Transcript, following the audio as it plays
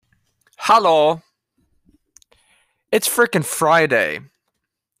Hello. It's freaking Friday,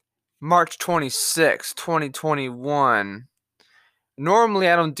 March 26th, 2021. Normally,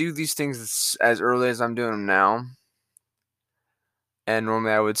 I don't do these things as early as I'm doing them now. And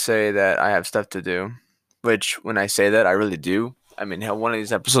normally, I would say that I have stuff to do. Which, when I say that, I really do. I mean, hell, one of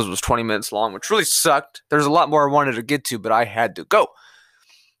these episodes was 20 minutes long, which really sucked. There's a lot more I wanted to get to, but I had to go.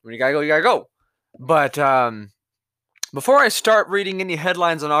 When you gotta go, you gotta go. But, before I start reading any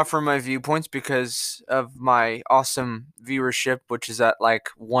headlines and offering my viewpoints because of my awesome viewership, which is at like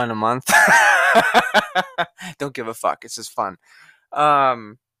one a month, don't give a fuck. It's just fun.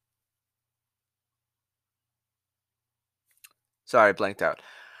 Sorry, I blanked out.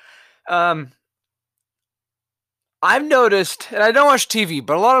 I've noticed, and I don't watch TV,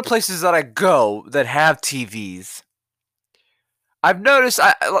 but a lot of places that I go that have TVs, I've noticed.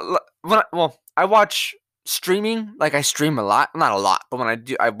 I watch streaming. Like I stream a lot, not a lot, but when I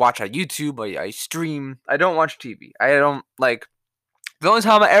do, I watch on YouTube. I stream. I don't watch TV. I don't like. The only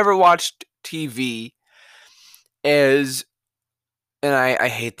time I ever watched TV is, and I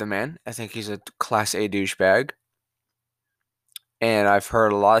hate the man. I think he's a class A douchebag. And I've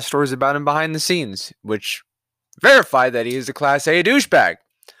heard a lot of stories about him behind the scenes, which verify that he is a class A douchebag.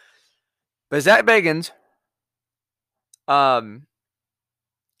 But Zach Bagans, Ghost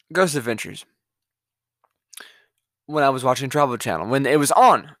Adventures. When I was watching Travel Channel, when it was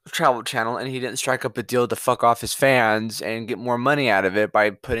on Travel Channel, and he didn't strike up a deal to fuck off his fans and get more money out of it by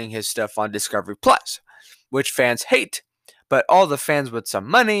putting his stuff on Discovery Plus, which fans hate. But all the fans with some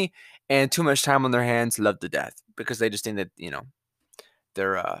money and too much time on their hands love to death because they just think that,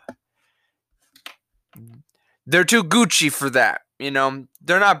 they're too Gucci for that. They're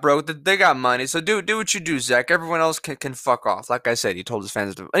not broke. They got money. So do what you do, Zach. Everyone else can fuck off. Like I said, he told his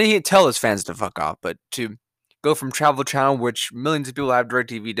fans to, and he didn't tell his fans to fuck off, but to go from Travel Channel, which millions of people have,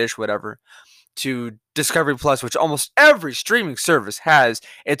 DirecTV, Dish, whatever, to Discovery Plus, which almost every streaming service has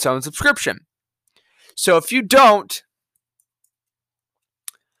its own subscription. So if you don't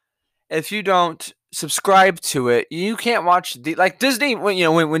subscribe to it, you can't watch like Disney.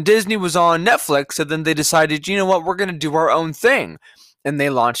 When Disney was on Netflix, and then they decided, you know what, we're gonna do our own thing, and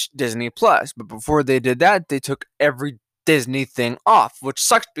they launched Disney Plus. But before they did that, they took every Disney thing off, which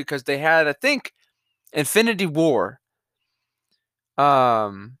sucked because they had, I think, Infinity War.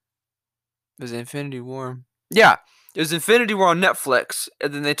 Was it Infinity War? Yeah, it was Infinity War on Netflix,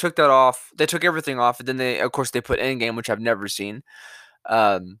 and then they took that off. They took everything off, and then they put Endgame, which I've never seen.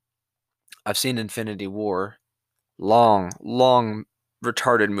 I've seen Infinity War, long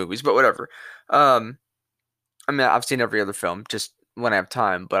retarded movies, but whatever. I've seen every other film just when I have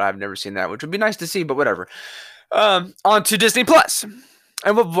time, but I've never seen that, which would be nice to see, but whatever. On to Disney Plus.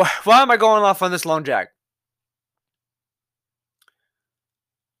 And why am I going off on this long jag?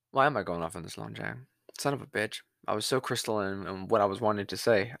 Why am I going off on this long jag? Son of a bitch. I was so crystalline in what I was wanting to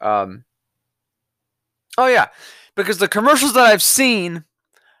say. Oh yeah, because the commercials that I've seen,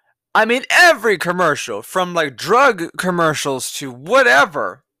 I mean every commercial, from like drug commercials to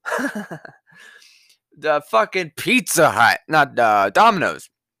whatever. The fucking Pizza Hut, not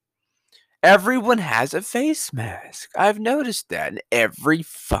Domino's. Everyone has a face mask. I've noticed that in every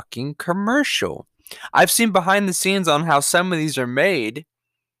fucking commercial. I've seen behind the scenes on how some of these are made.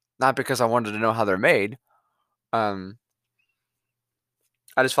 Not because I wanted to know how they're made. I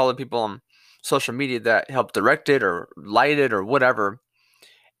just follow people on social media that help direct it or light it or whatever.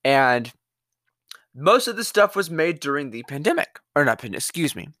 And most of the stuff was made during the pandemic. Or not pandemic,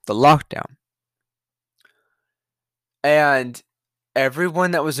 excuse me, the lockdown. And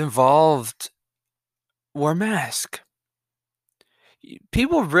everyone that was involved wore masks.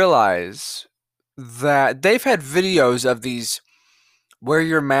 People realize that they've had videos of these wear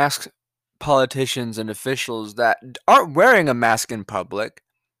your mask politicians and officials that aren't wearing a mask in public,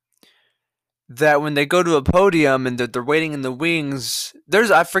 that when they go to a podium and they're waiting in the wings,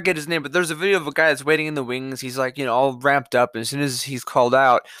 I forget his name, but there's a video of a guy that's waiting in the wings. He's like, all ramped up, and as soon as he's called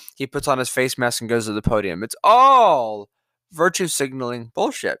out, he puts on his face mask and goes to the podium. It's all virtue signaling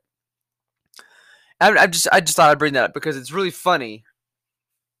bullshit. I just thought I'd bring that up because it's really funny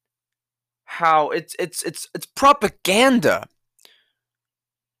how it's propaganda.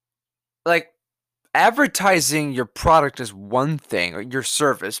 Like, advertising your product is one thing, or your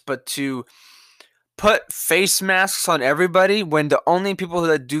service, but to put face masks on everybody when the only people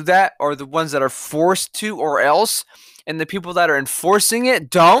that do that are the ones that are forced to, or else, and the people that are enforcing it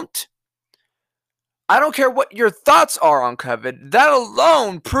don't. I don't care what your thoughts are on COVID. That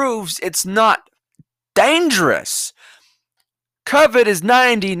alone proves it's not dangerous. COVID is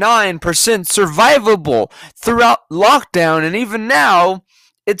 99% survivable throughout lockdown, and even now,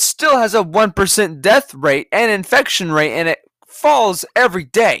 it still has a 1% death rate and infection rate, and it falls every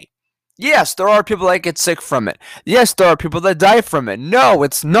day. Yes, there are people that get sick from it. Yes, there are people that die from it. No,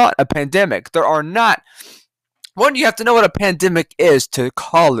 it's not a pandemic. There are not. One, you have to know what a pandemic is to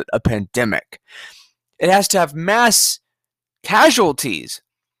call it a pandemic. It has to have mass casualties,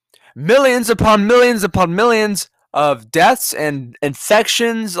 millions upon millions of deaths and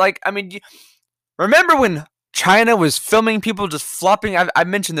infections. Like, I mean, remember when China was filming people just flopping? I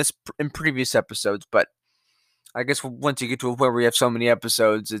mentioned this in previous episodes, but I guess once you get to where we have so many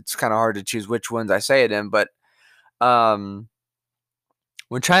episodes, it's kind of hard to choose which ones I say it in. But um,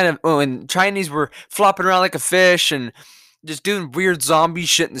 when Chinese were flopping around like a fish and just doing weird zombie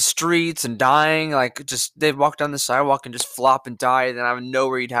shit in the streets and dying, like just they'd walk down the sidewalk and just flop and die, and then out of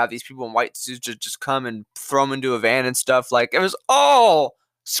nowhere you'd have these people in white suits just come and throw them into a van and stuff. Like, it was all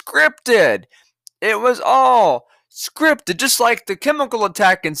scripted. It was all scripted, just like the chemical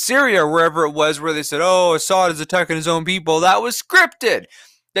attack in Syria, wherever it was, where they said, "Oh, Assad is attacking his own people." That was scripted.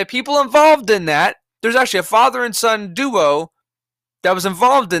 The people involved in that, there's actually a father and son duo that was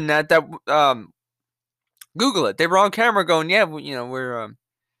involved in that. Google it. They were on camera going, "Yeah, we're." Of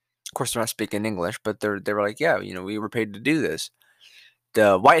course, they're not speaking English, but they were like, "Yeah, we were paid to do this."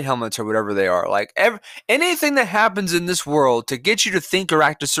 The white helmets or whatever they are, like anything that happens in this world to get you to think or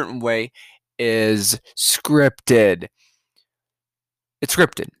act a certain way is scripted. It's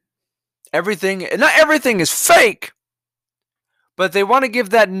scripted. Not everything is fake, but they want to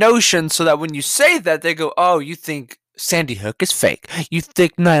give that notion so that when you say that, they go, "Oh, you think Sandy Hook is fake. You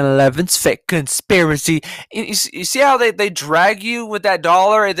think 9/11's fake. Conspiracy." You see how they drag you with that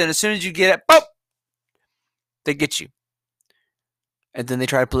dollar, and then as soon as you get it, boop, they get you. And then they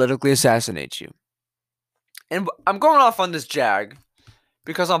try to politically assassinate you. And I'm going off on this jag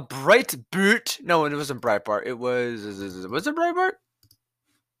because on Breitbart, no, it wasn't Breitbart. Was it Breitbart?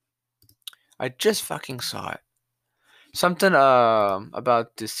 I just fucking saw it. Something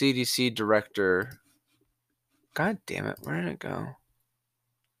about the CDC director. God damn it, where did it go?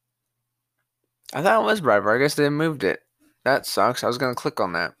 I thought it was Breitbart. I guess they moved it. That sucks. I was gonna click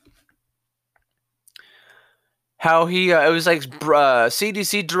on that. How it was like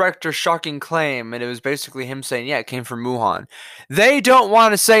CDC director shocking claim, and it was basically him saying, yeah, it came from Wuhan. They don't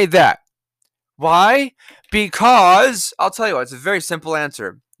want to say that. Why? Because, I'll tell you what, it's a very simple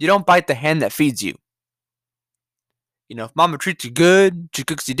answer. You don't bite the hand that feeds you. If mama treats you good, she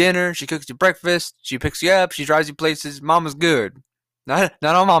cooks you dinner, she cooks you breakfast, she picks you up, she drives you places, mama's good. Not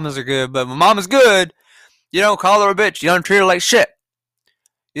all mamas are good, but when mama's good, you don't call her a bitch. You don't treat her like shit.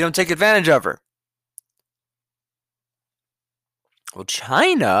 You don't take advantage of her. Well,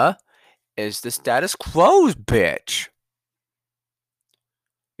 China is the status quo's bitch.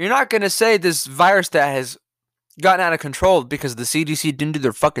 You're not going to say this virus that has gotten out of control because the CDC didn't do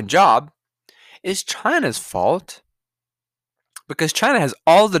their fucking job is China's fault. Because China has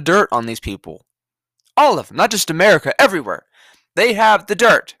all the dirt on these people. All of them. Not just America. Everywhere. They have the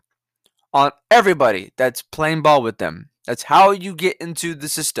dirt on everybody that's playing ball with them. That's how you get into the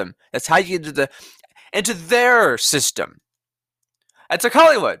system. That's how you get into their system. It's like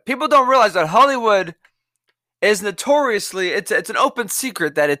Hollywood. People don't realize that Hollywood is notoriously, it's an open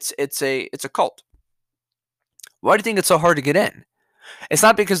secret that it's a cult. Why do you think it's so hard to get in? It's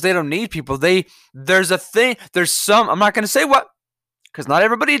not because they don't need people. There's some, I'm not going to say what, because not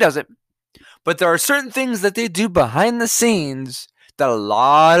everybody does it, but there are certain things that they do behind the scenes that a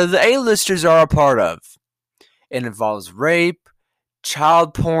lot of the A-listers are a part of. It involves rape,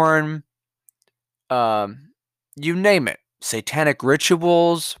 child porn, you name it. Satanic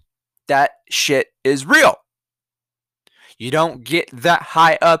rituals. That shit is real. You don't get that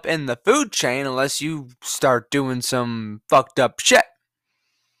high up in the food chain unless you start doing some fucked up shit.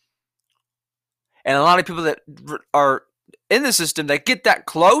 And a lot of people that are in the system that get that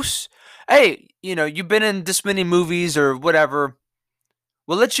close, hey, you've been in this many movies or whatever,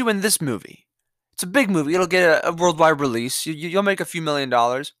 we'll let you in this movie. It's a big movie. It'll get a worldwide release. You'll make a few $1 million.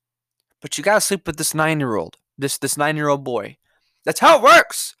 But you gotta sleep with this 9-year-old. This 9-year-old boy. That's how it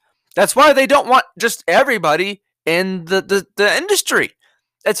works. That's why they don't want just everybody in the industry.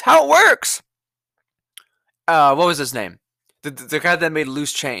 That's how it works. What was his name? The guy that made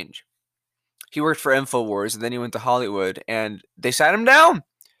Loose Change. He worked for InfoWars, and then he went to Hollywood, and they sat him down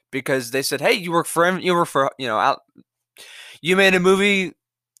because they said, "Hey, you made a movie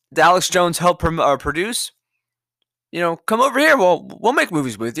that Alex Jones helped produce. Come over here. We'll make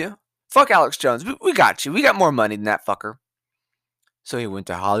movies with you. Fuck Alex Jones. We got you. We got more money than that fucker." So he went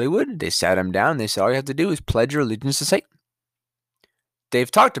to Hollywood. They sat him down. They said, all you have to do is pledge your allegiance to Satan.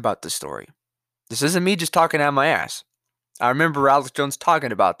 They've talked about this story. This isn't me just talking out my ass. I remember Alex Jones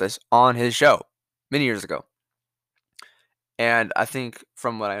talking about this on his show many years ago. And I think,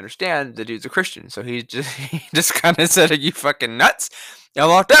 from what I understand, the dude's a Christian. So he just kind of said, "Are you fucking nuts?" and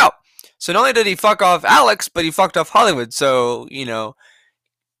walked out. So not only did he fuck off Alex, but he fucked off Hollywood. So,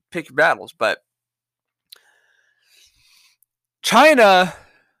 pick your battles. But China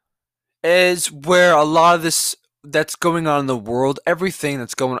is where a lot of this that's going on in the world, everything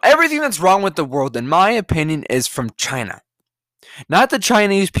that's wrong with the world, in my opinion, is from China. Not the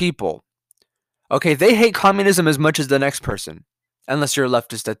Chinese people. Okay, they hate communism as much as the next person. Unless you're a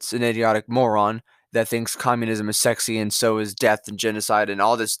leftist that's an idiotic moron that thinks communism is sexy, and so is death and genocide and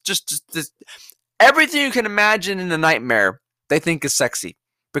all this. Just this, everything you can imagine in a nightmare, they think is sexy.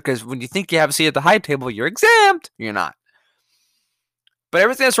 Because when you think you have a seat at the high table, you're exempt. You're not. But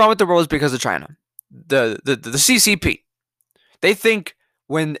everything that's wrong with the world is because of China. The CCP. They think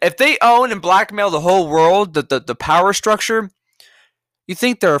if they own and blackmail the whole world, the power structure, you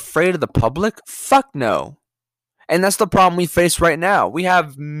think they're afraid of the public? Fuck no. And that's the problem we face right now. We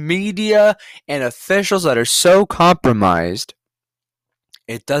have media and officials that are so compromised,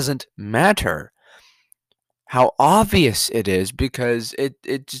 it doesn't matter how obvious it is, because it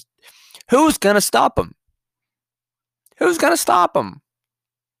just, who's going to stop them? Who's going to stop them?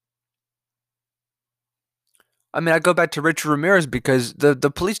 I mean, I go back to Richard Ramirez because the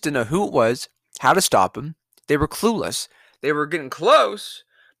police didn't know who it was, how to stop him. They were clueless. They were getting close,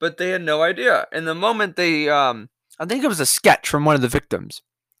 but they had no idea. And the moment they, I think it was a sketch from one of the victims.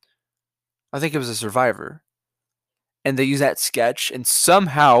 I think it was a survivor. And they used that sketch, and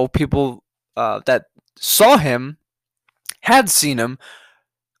somehow people that saw him, had seen him,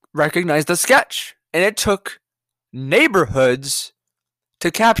 recognized the sketch. And it took neighborhoods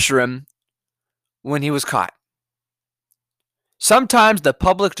to capture him when he was caught. Sometimes the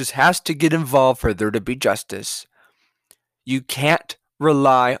public just has to get involved for there to be justice. You can't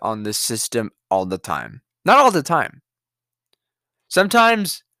rely on the system all the time. Not all the time.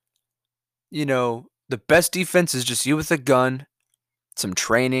 Sometimes, the best defense is just you with a gun, some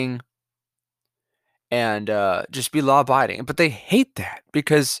training, and just be law-abiding. But they hate that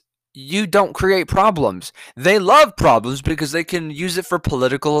because you don't create problems. They love problems because they can use it for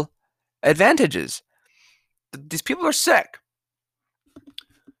political advantages. These people are sick.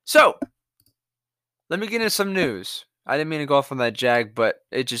 So, let me get into some news. I didn't mean to go off on that jag, but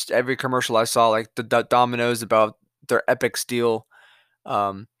it just, every commercial I saw, like the Domino's about their epic steal. He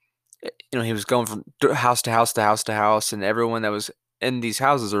was going from house to house to house to house, and everyone that was in these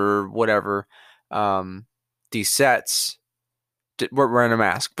houses or whatever, these sets, weren't wearing a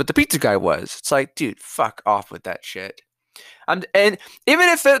mask. But the pizza guy was. It's like, dude, fuck off with that shit. And even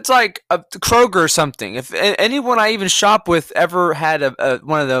if it's like a Kroger or something, if anyone I even shop with ever had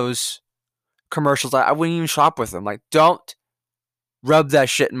one of those commercials, I wouldn't even shop with them. Like, don't rub that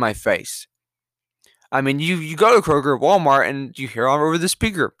shit in my face. I mean, you go to Kroger, Walmart, and you hear over the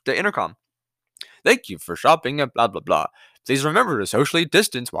speaker, the intercom, "Thank you for shopping at blah, blah, blah. Please remember to socially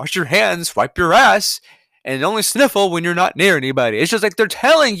distance, wash your hands, wipe your ass, and only sniffle when you're not near anybody." It's just like they're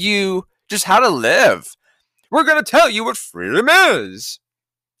telling you just how to live. We're going to tell you what freedom is.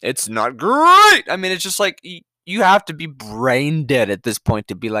 It's not great. I mean, it's just like you have to be brain dead at this point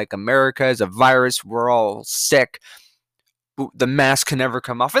to be like, America is a virus. We're all sick. The mask can never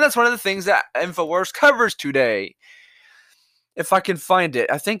come off. And that's one of the things that InfoWars covers today. If I can find it.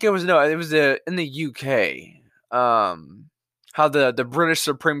 I think it was in the UK. How the British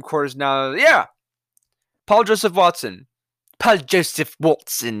Supreme Court is now, Paul Joseph Watson.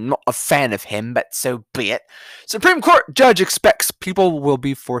 Not a fan of him, but so be it. Supreme Court judge expects people will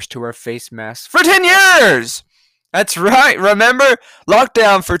be forced to wear face masks for 10 years! That's right, remember?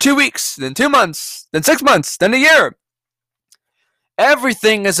 Lockdown for 2 weeks, then 2 months, then 6 months, then a year.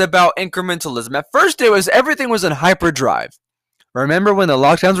 Everything is about incrementalism. At first, everything was in hyperdrive. Remember when the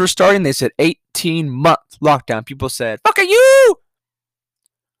lockdowns were starting? They said 18-month lockdown. People said, "Fuck you!"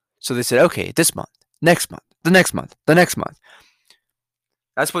 So they said, okay, this month, next month, the next month, the next month.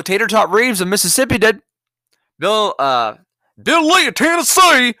 That's what Tater Tot Reeves of Mississippi did. Bill Lee of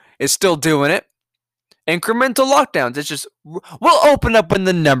Tennessee is still doing it. Incremental lockdowns. It's just, we'll open up when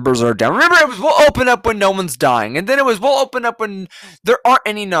the numbers are down. Remember, it was, we'll open up when no one's dying. And then it was, we'll open up when there aren't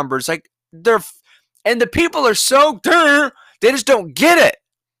any numbers. And the people are so, they just don't get it.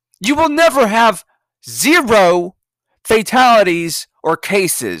 You will never have 0 fatalities or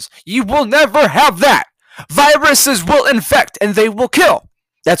cases. You will never have that. Viruses will infect and they will kill.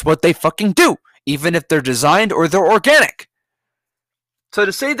 That's what they fucking do, even if they're designed or they're organic. So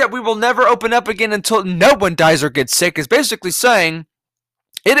to say that we will never open up again until no one dies or gets sick is basically saying,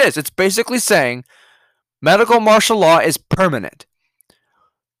 it's basically saying, Medical martial law is permanent,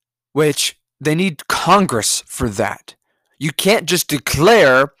 which they need Congress for that. You can't just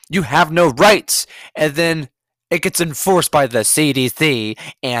declare you have no rights and then it gets enforced by the CDC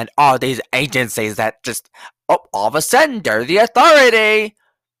and all these agencies that just, all of a sudden, they're the authority.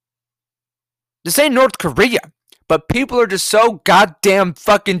 This ain't North Korea, but people are just so goddamn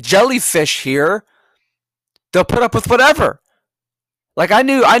fucking jellyfish here. They'll put up with whatever. Like I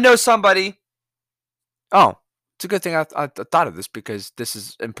know somebody. Oh, it's a good thing I thought of this because this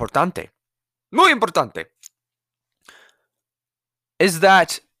is importante. Muy importante. Is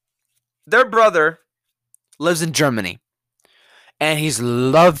that their brother lives in Germany and he's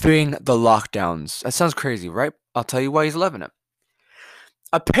loving the lockdowns. That sounds crazy, right? I'll tell you why he's loving it.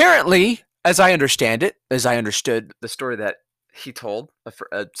 Apparently, as I understand it, as I understood the story that he told,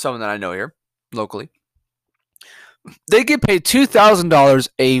 someone that I know here locally, they get paid $2,000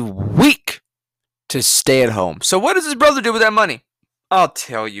 a week to stay at home. So what does his brother do with that money? I'll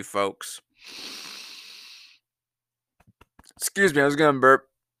tell you, folks. Excuse me, I was going to burp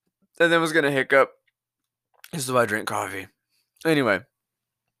and then was going to hiccup. This is why I drink coffee. Anyway,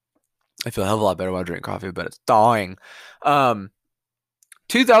 I feel a hell of a lot better when I drink coffee, but it's thawing.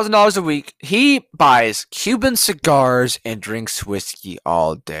 $2,000 a week. He buys Cuban cigars and drinks whiskey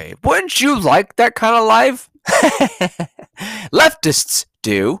all day. Wouldn't you like that kind of life? Leftists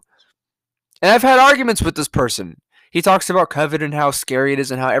do. And I've had arguments with this person. He talks about COVID and how scary it is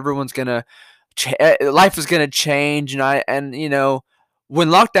and how everyone's gonna, life is gonna change. And you know, when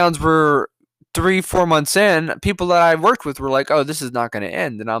lockdowns were 3-4 months in, people that I worked with were like, "Oh, this is not gonna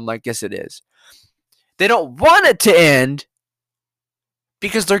end," and I'm like, "Yes, it is." They don't want it to end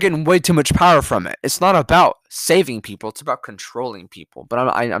because they're getting way too much power from it. It's not about saving people; it's about controlling people. But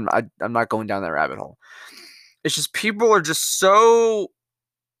I'm not going down that rabbit hole. It's just people are just so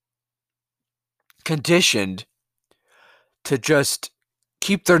conditioned to just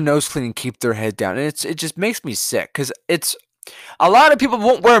keep their nose clean and keep their head down, and it just makes me sick because it's a lot of people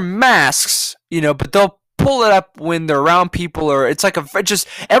won't wear masks, but they'll pull it up when they're around people, or it's like just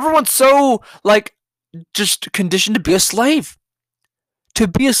everyone's so like just conditioned to be a slave,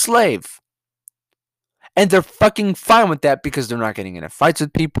 and they're fucking fine with that because they're not getting into fights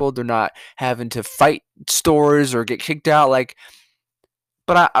with people, they're not having to fight stores or get kicked out,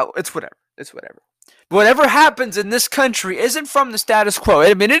 but it's whatever. Whatever happens in this country isn't from the status quo.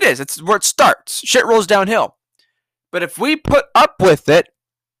 I mean, it is. It's where it starts. Shit rolls downhill. But if we put up with it,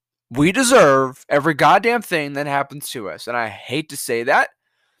 we deserve every goddamn thing that happens to us. And I hate to say that,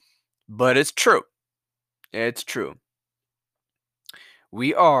 but it's true. It's true.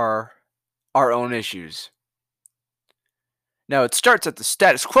 We are our own issues. Now, it starts at the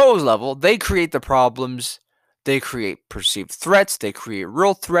status quo level. They create the problems. They create perceived threats, they create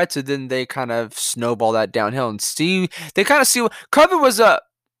real threats, and then they kind of snowball that downhill and they kind of see what COVID was a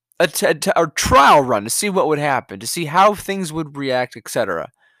trial run to see what would happen, to see how things would react,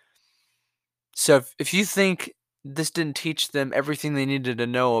 etc. So if you think this didn't teach them everything they needed to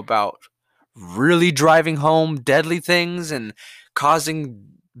know about really driving home deadly things and causing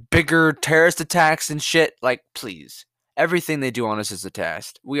bigger terrorist attacks and shit, please. Everything they do on us is a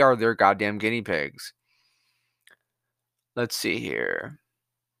test. We are their goddamn guinea pigs. Let's see here.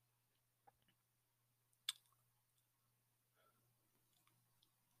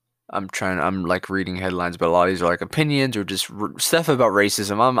 I'm reading headlines, but a lot of these are opinions or just stuff about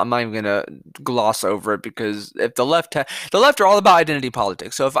racism. I'm not even gonna gloss over it because if the left are all about identity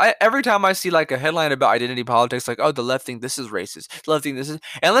politics. So every time I see a headline about identity politics, oh, the left think this is racist, the left think this is,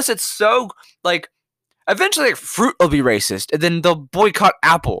 unless it's so eventually, fruit will be racist, and then they'll boycott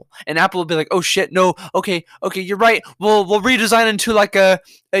Apple, and Apple will be like, "Oh shit, no, okay, you're right. We'll redesign into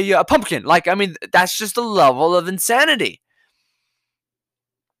a pumpkin." That's just a level of insanity.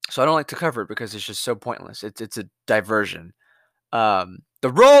 So I don't like to cover it because it's just so pointless. It's a diversion. The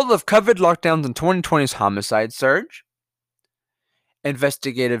role of COVID lockdowns in 2020's homicide surge.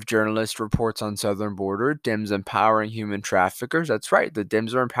 Investigative journalist reports on southern border. Dems empowering human traffickers. That's right. The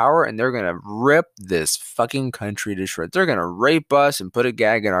Dems are in power, and they're going to rip this fucking country to shreds. They're going to rape us and put a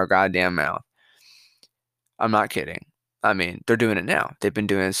gag in our goddamn mouth. I'm not kidding. I mean, they're doing it now. They've been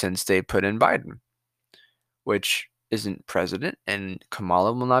doing it since they put in Biden, which isn't president, and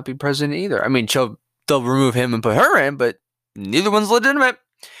Kamala will not be president either. I mean, they'll remove him and put her in, but neither one's legitimate.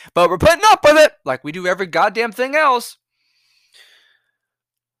 But we're putting up with it like we do every goddamn thing else.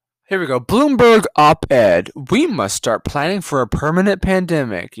 Here we go. Bloomberg op-ed. We must start planning for a permanent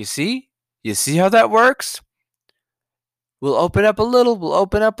pandemic. You see? You see how that works? We'll open up a little. We'll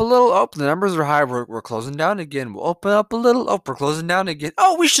open up a little. Oh, the numbers are high. We're closing down again. We'll open up a little. Oh, we're closing down again.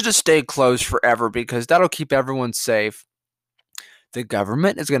 Oh, we should have stayed closed forever because that'll keep everyone safe. The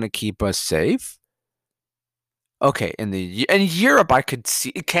government is going to keep us safe. Okay, in Europe, I could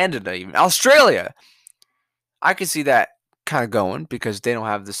see Canada, even Australia. I could see that kind of going because they don't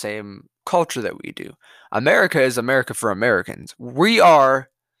have the same culture that we do. America is America for Americans. We are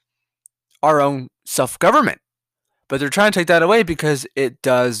our own self-government. But they're trying to take that away because it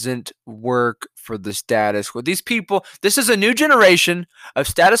doesn't work for the status quo. These people, this is a new generation of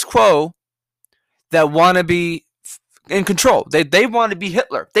status quo that want to be in control. They want to be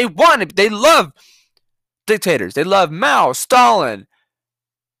Hitler. They love dictators. They love Mao, Stalin,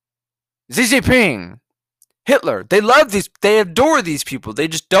 Xi Jinping, Hitler. They love these. They adore these people. They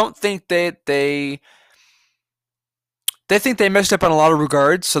just don't think they think they messed up in a lot of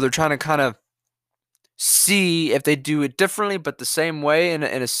regards. So they're trying to kind of see if they do it differently, but the same way in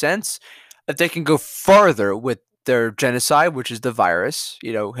a sense, if they can go farther with their genocide, which is the virus.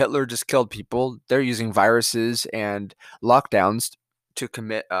 You know, Hitler just killed people. They're using viruses and lockdowns to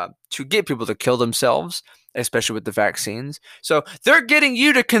get people to kill themselves, especially with the vaccines. So they're getting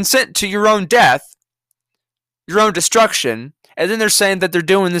you to consent to your own death, your own destruction, and then they're saying that they're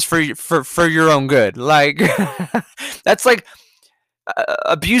doing this for your own good. Like that's like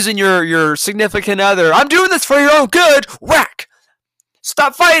abusing your significant other. I'm doing this for your own good. Whack!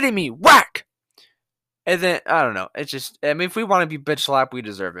 Stop fighting me. Whack! And then I don't know. It's just, I mean, if we want to be bitch slapped, we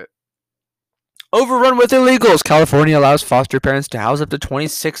deserve it. Overrun with illegals. California allows foster parents to house up to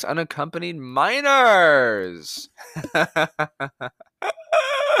 26 unaccompanied minors.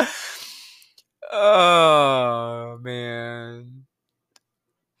 Oh man,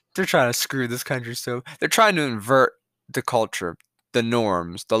 they're trying to screw this country. So they're trying to invert the culture, the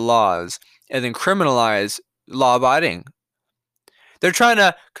norms, the laws, and then criminalize law-abiding. They're trying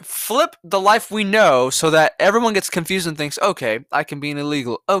to flip the life we know so that everyone gets confused and thinks, okay, I can be an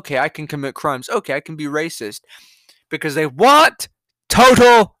illegal. Okay, I can commit crimes. Okay, I can be racist. Because they want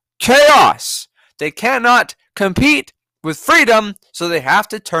total chaos. They cannot compete with freedom, so they have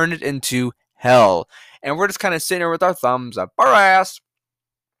to turn it into hell. And we're just kind of sitting here with our thumbs up our ass.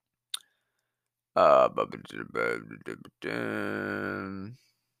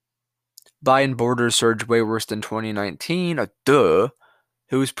 Biden border surge way worse than 2019. Duh.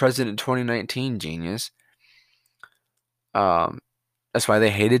 Who was president in 2019? Genius. That's why they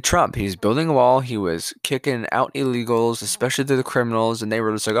hated Trump. He was building a wall. He was kicking out illegals, especially the criminals, and they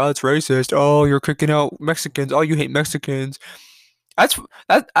were just like, "Oh, it's racist. Oh, you're kicking out Mexicans. Oh, you hate Mexicans." That's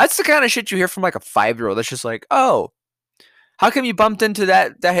the kind of shit you hear from like a 5-year-old. That's just like, "Oh, how come you bumped into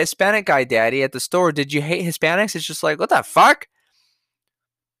that Hispanic guy, Daddy, at the store? Did you hate Hispanics?" It's just like, what the fuck?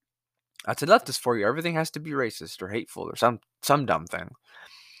 That's a leftist for you. Everything has to be racist or hateful or some dumb thing.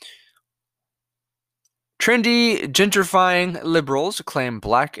 Trendy, gentrifying liberals claim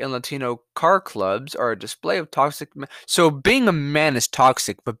black and Latino car clubs are a display of toxic. So being a man is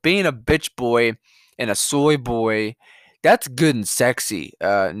toxic, but being a bitch boy and a soy boy, that's good and sexy.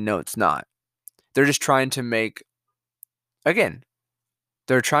 No, it's not. They're just trying to make, again,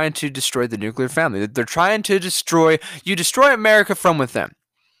 they're trying to destroy the nuclear family. They're trying to destroy America from within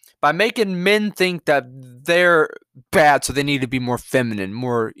by making men think that they're bad, so they need to be more feminine,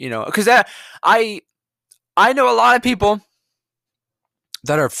 more, because I know a lot of people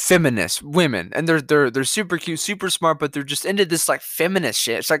that are feminist women, and they're super cute, super smart, but they're just into this like feminist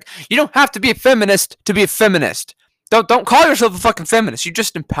shit. It's like, you don't have to be a feminist to be a feminist. Don't call yourself a fucking feminist. You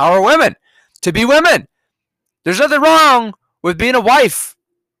just empower women to be women. There's nothing wrong with being a wife,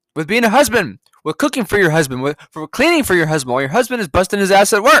 with being a husband, with cooking for your husband, for cleaning for your husband while your husband is busting his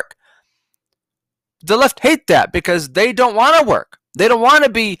ass at work. The left hate that because they don't want to work. They don't want to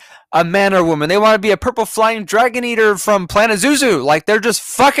be a man or woman. They want to be a purple flying dragon eater from Planet Zuzu. Like, they're just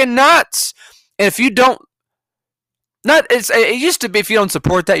fucking nuts. And if you don't, it used to be if you don't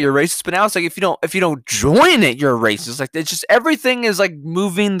support that, you're racist. But now it's like if you don't join it, you're racist. Like, it's just everything is like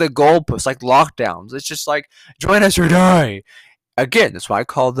moving the goalposts, like lockdowns. It's just like, join us or die. Again, that's why I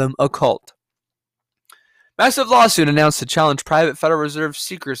call them a cult. Massive lawsuit announced to challenge private Federal Reserve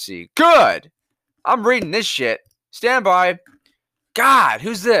secrecy. Good. I'm reading this shit. Stand by. God,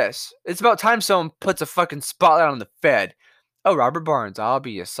 who's this? It's about time someone puts a fucking spotlight on the Fed. Oh, Robert Barnes. I'll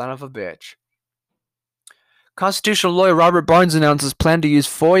be a son of a bitch. Constitutional lawyer Robert Barnes announces plan to use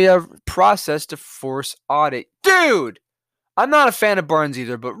FOIA process to force audit. Dude! I'm not a fan of Barnes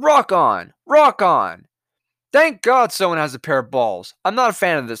either, but rock on. Rock on. Thank God someone has a pair of balls. I'm not a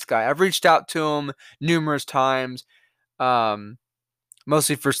fan of this guy. I've reached out to him numerous times. My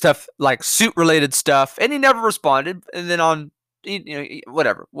mostly for stuff like suit-related stuff, and he never responded. And then on,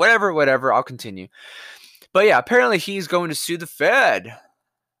 whatever, I'll continue. But yeah, apparently he's going to sue the Fed.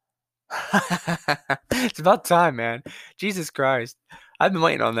 It's about time, man. Jesus Christ. I've been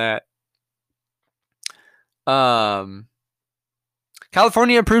waiting on that.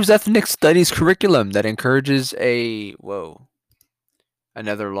 California approves ethnic studies curriculum that encourages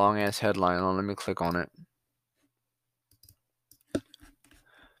another long-ass headline. Let me click on it.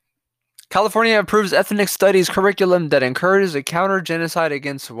 California approves ethnic studies curriculum that encourages a counter-genocide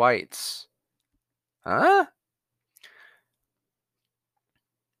against whites. Huh?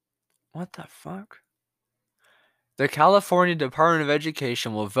 What the fuck? The California Department of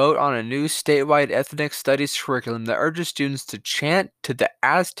Education will vote on a new statewide ethnic studies curriculum that urges students to chant to the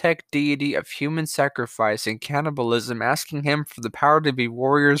Aztec deity of human sacrifice and cannibalism, asking him for the power to be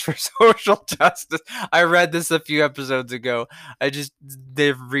warriors for social justice. I read this a few episodes ago.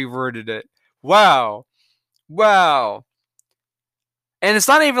 They've reworded it. Wow. And it's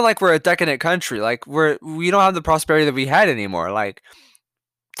not even like we're a decadent country. Like we don't have the prosperity that we had anymore. Like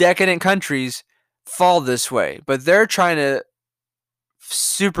decadent countries fall this way, but they're trying to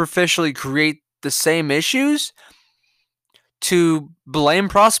superficially create the same issues to blame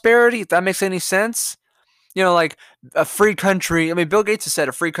prosperity, if that makes any sense. Like a free country. I mean, Bill Gates has said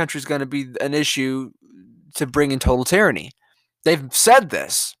a free country is going to be an issue to bring in total tyranny. They've said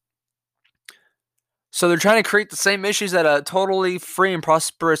this. So they're trying to create the same issues that a totally free and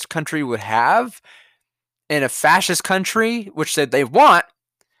prosperous country would have in a fascist country, which they want.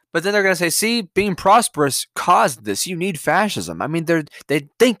 But then they're going to say, see, being prosperous caused this. You need fascism. I mean, they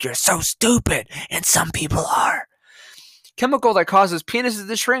think you're so stupid, and some people are. Chemical that causes penises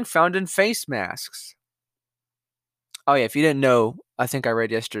to shrink found in face masks. Oh, yeah, if you didn't know, I think I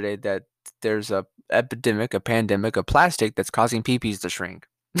read yesterday that there's a pandemic of plastic that's causing peepees to shrink.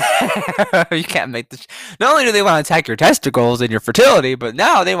 You can't make this. Not only do they want to attack your testicles and your fertility, but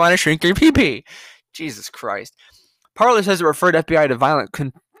now they want to shrink your peepee. Jesus Christ. Parler says it referred FBI to violent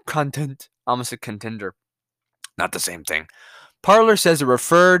content. Almost a contender. Not the same thing. Parler says it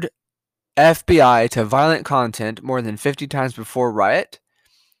referred FBI to violent content more than 50 times before riot,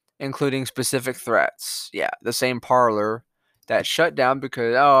 including specific threats. Yeah, the same Parler that shut down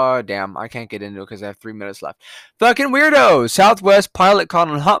because, oh, damn, I can't get into it because I have 3 minutes left. Fucking weirdos! Southwest pilot caught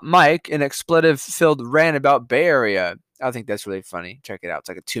on hot mic in expletive-filled rant about Bay Area. I think that's really funny. Check it out. It's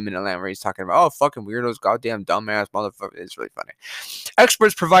like a 2-minute rant where he's talking about, oh, fucking weirdos, goddamn dumbass motherfucker. It's really funny.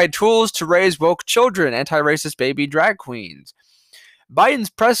 Experts provide tools to raise woke children, anti-racist baby drag queens.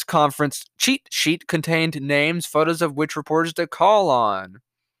 Biden's press conference cheat sheet contained names, photos of which reporters to call on.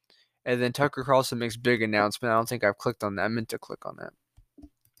 And then Tucker Carlson makes big announcement. I don't think I've clicked on that. I meant to click on that.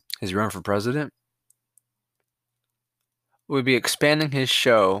 Is he running for president? Would be expanding his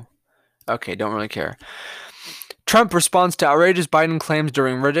show. Okay, don't really care. Trump responds to outrageous Biden claims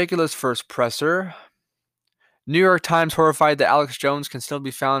during ridiculous first presser. New York Times horrified that Alex Jones can still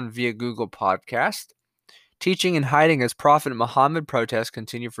be found via Google Podcast. Teaching and hiding as Prophet Muhammad protests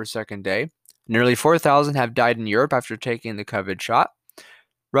continue for second day. Nearly 4,000 have died in Europe after taking the COVID shot.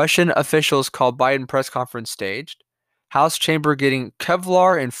 Russian officials call Biden press conference staged. House chamber getting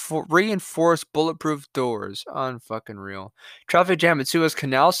Kevlar and reinforced bulletproof doors. Unfucking real. Traffic jam at Suez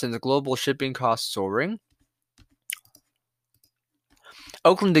Canal sends global shipping costs soaring.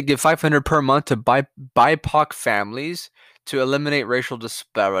 Oakland to give $500 per month to BIPOC families to eliminate racial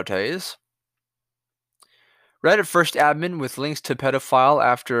disparities. Reddit first admin with links to pedophile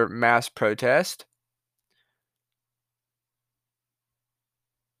after mass protest.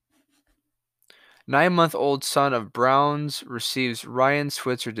 Nine-month-old son of Browns receives Ryan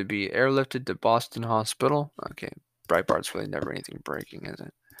Switzer to be airlifted to Boston Hospital. Okay, Breitbart's really never anything breaking, is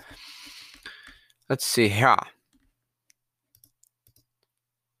it? Let's see here.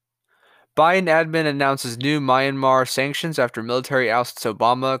 Biden admin announces new Myanmar sanctions after military ousts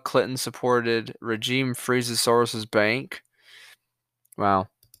Obama. Clinton-supported regime freezes Soros's bank. Wow.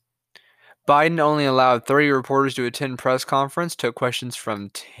 Biden only allowed 30 reporters to attend press conference. Took questions from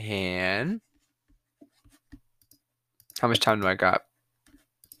 10. How much time do I got?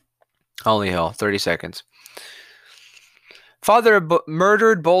 Holy hell, 30 seconds. Father of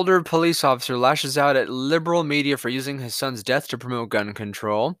murdered Boulder police officer lashes out at liberal media for using his son's death to promote gun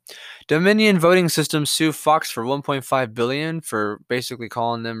control. Dominion voting systems sue Fox for $1.5 billion for basically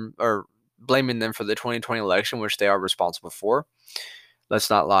calling them or blaming them for the 2020 election, which they are responsible for. Let's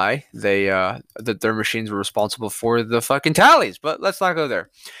not lie. That their machines were responsible for the fucking tallies, but let's not go there.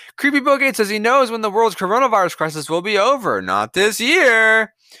 Creepy Bill Gates says he knows when the world's coronavirus crisis will be over. Not this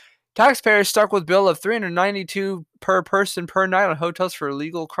year. Taxpayers stuck with bill of $392 per person per night on hotels for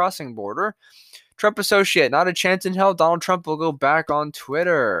illegal crossing border. Trump associate, not a chance in hell. Donald Trump will go back on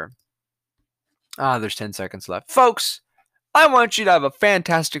Twitter. There's 10 seconds left. Folks, I want you to have a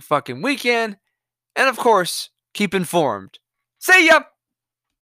fantastic fucking weekend. And of course, keep informed. See ya!